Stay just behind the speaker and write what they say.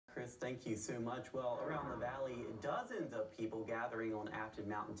Chris, thank you so much. Well, around the valley, dozens of people gathering on Afton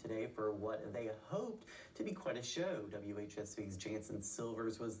Mountain today for what they hoped to be quite a show. WHSV's Jansen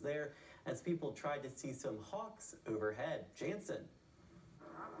Silvers was there as people tried to see some hawks overhead. Jansen.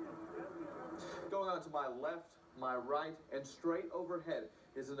 Going on to my left, my right, and straight overhead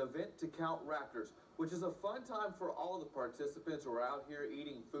is an event to count raptors, which is a fun time for all the participants who are out here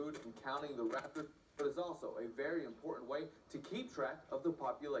eating food and counting the raptors, but is also a very important way to keep track of the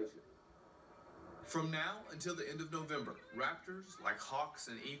population. From now until the end of November, raptors like hawks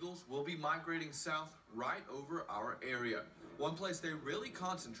and eagles will be migrating south right over our area. One place they really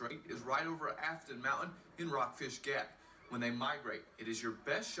concentrate is right over Afton Mountain in Rockfish Gap. When they migrate, it is your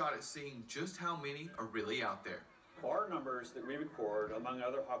best shot at seeing just how many are really out there. Our numbers that we record, among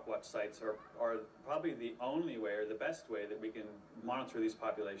other Hawk Watch sites, are probably the only way or the best way that we can monitor these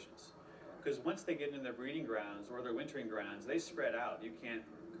populations. Because once they get into their breeding grounds or their wintering grounds, they spread out. You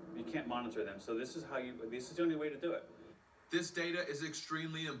can't monitor them. So this is the only way to do it. This data is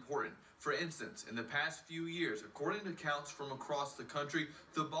extremely important. For instance, in the past few years, according to counts from across the country,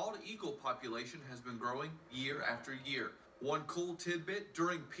 the bald eagle population has been growing year after year. One cool tidbit,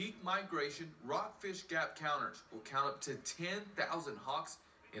 during peak migration, Rockfish Gap counters will count up to 10,000 hawks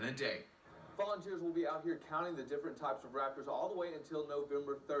in a day. Volunteers will be out here counting the different types of raptors all the way until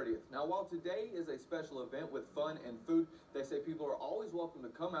November 30th. Now, while today is a special event with fun and food, they say people are always welcome to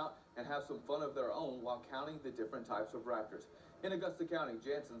come out and have some fun of their own while counting the different types of raptors. In Augusta County,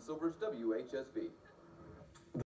 Jansen Silvers, WHSV.